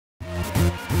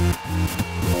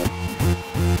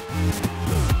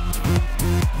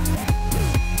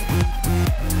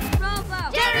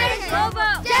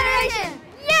Generation!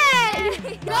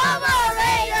 Yay! Robo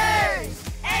Raiders!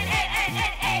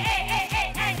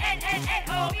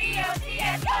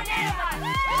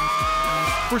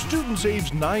 For students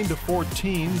aged 9 to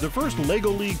 14, the first LEGO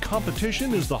League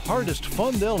competition is the hardest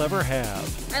fun they'll ever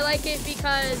have. I like it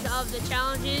because of the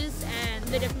challenges and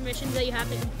the different missions that you have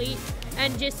to complete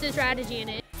and just the strategy in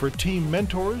it. For team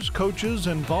mentors, coaches,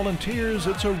 and volunteers,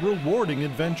 it's a rewarding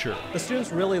adventure. The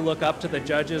students really look up to the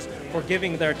judges for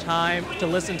giving their time to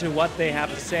listen to what they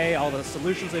have to say, all the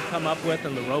solutions they've come up with,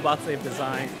 and the robots they've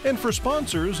designed. And for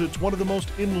sponsors, it's one of the most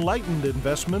enlightened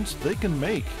investments they can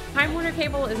make. Time Warner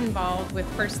Cable is involved with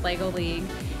First LEGO League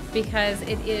because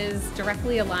it is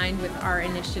directly aligned with our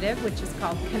initiative, which is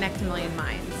called Connect a Million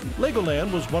Minds.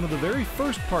 Legoland was one of the very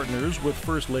first partners with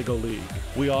First LEGO League.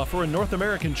 We offer a North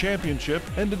American Championship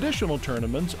and additional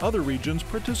tournaments other regions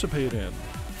participate in.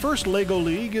 First LEGO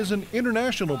League is an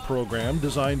international program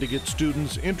designed to get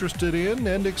students interested in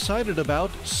and excited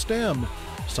about STEM,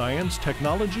 science,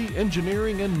 technology,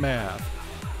 engineering, and math.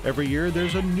 Every year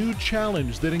there's a new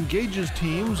challenge that engages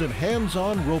teams in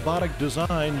hands-on robotic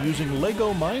design using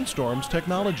LEGO Mindstorm's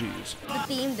technologies. The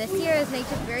theme this year is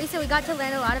Nature's Fury, so we got to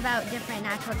learn a lot about different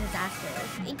natural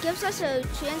disasters. It gives us a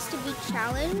chance to be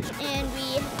challenged, and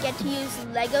we get to use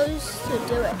Legos to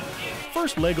do it.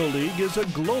 First LEGO League is a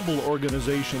global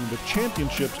organization with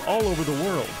championships all over the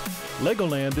world.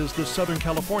 Legoland is the Southern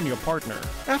California partner.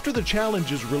 After the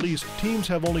challenge is released, teams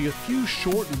have only a few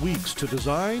short weeks to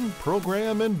design,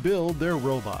 program, and build their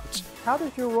robots. How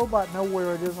does your robot know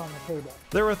where it is on the table?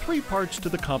 There are 3 parts to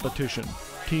the competition.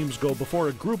 Teams go before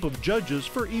a group of judges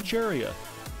for each area: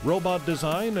 robot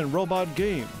design and robot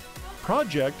game,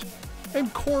 project,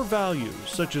 and core values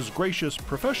such as gracious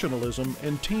professionalism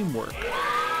and teamwork.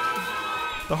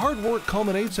 The hard work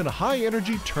culminates in a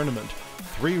high-energy tournament.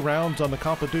 3 rounds on the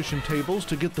competition tables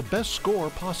to get the best score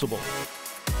possible.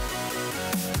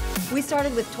 We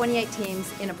started with 28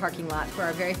 teams in a parking lot for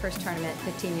our very first tournament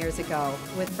 15 years ago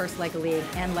with First LEGO League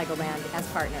and Legoland as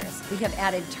partners. We have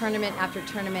added tournament after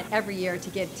tournament every year to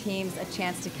give teams a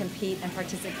chance to compete and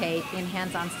participate in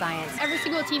hands-on science. Every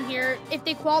single team here, if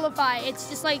they qualify, it's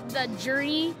just like the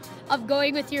journey of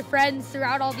going with your friends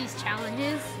throughout all these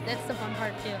challenges. That's the fun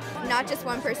part too. Not just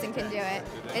one person can do it.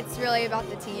 It's really about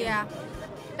the team. Yeah.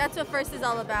 That's what First is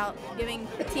all about, giving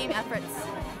team efforts.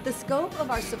 The scope of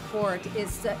our support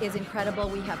is incredible.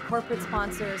 We have corporate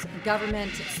sponsors,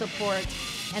 government support,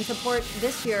 and support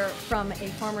this year from a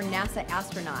former NASA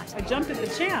astronaut. I jumped at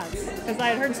the chance because I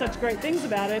had heard such great things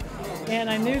about it, and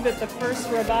I knew that the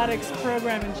First robotics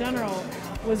program in general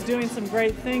was doing some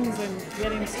great things and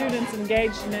getting students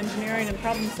engaged in engineering and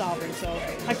problem solving, so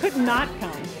I could not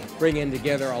come. Bringing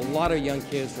together a lot of young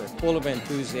kids who are full of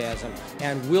enthusiasm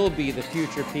and will be the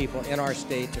future people in our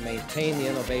state to maintain the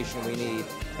innovation we need.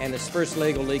 And it's First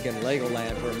LEGO League and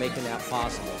Legoland who are making that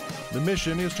possible. The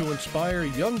mission is to inspire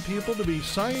young people to be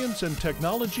science and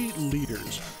technology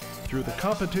leaders. Through the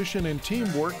competition and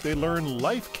teamwork, they learn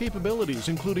life capabilities,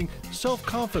 including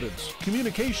self-confidence,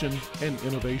 communication, and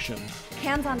innovation.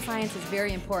 Hands-on science is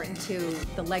very important to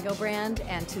the LEGO brand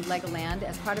and to Legoland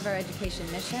as part of our education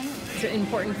mission. It's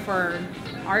important for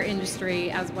our industry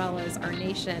as well as our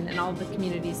nation and all the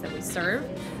communities that we serve,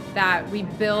 that we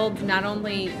build not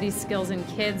only these skills in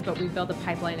kids, but we build a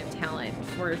pipeline of talent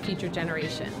for future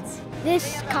generations.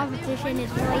 This competition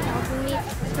is really helping me,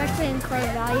 especially in core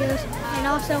values, and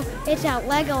also it's at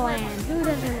Legoland. Who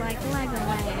doesn't like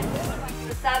Legoland?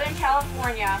 The Southern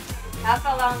California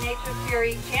FLL Nature's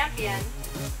Fury champion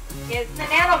is the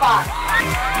Nanobot.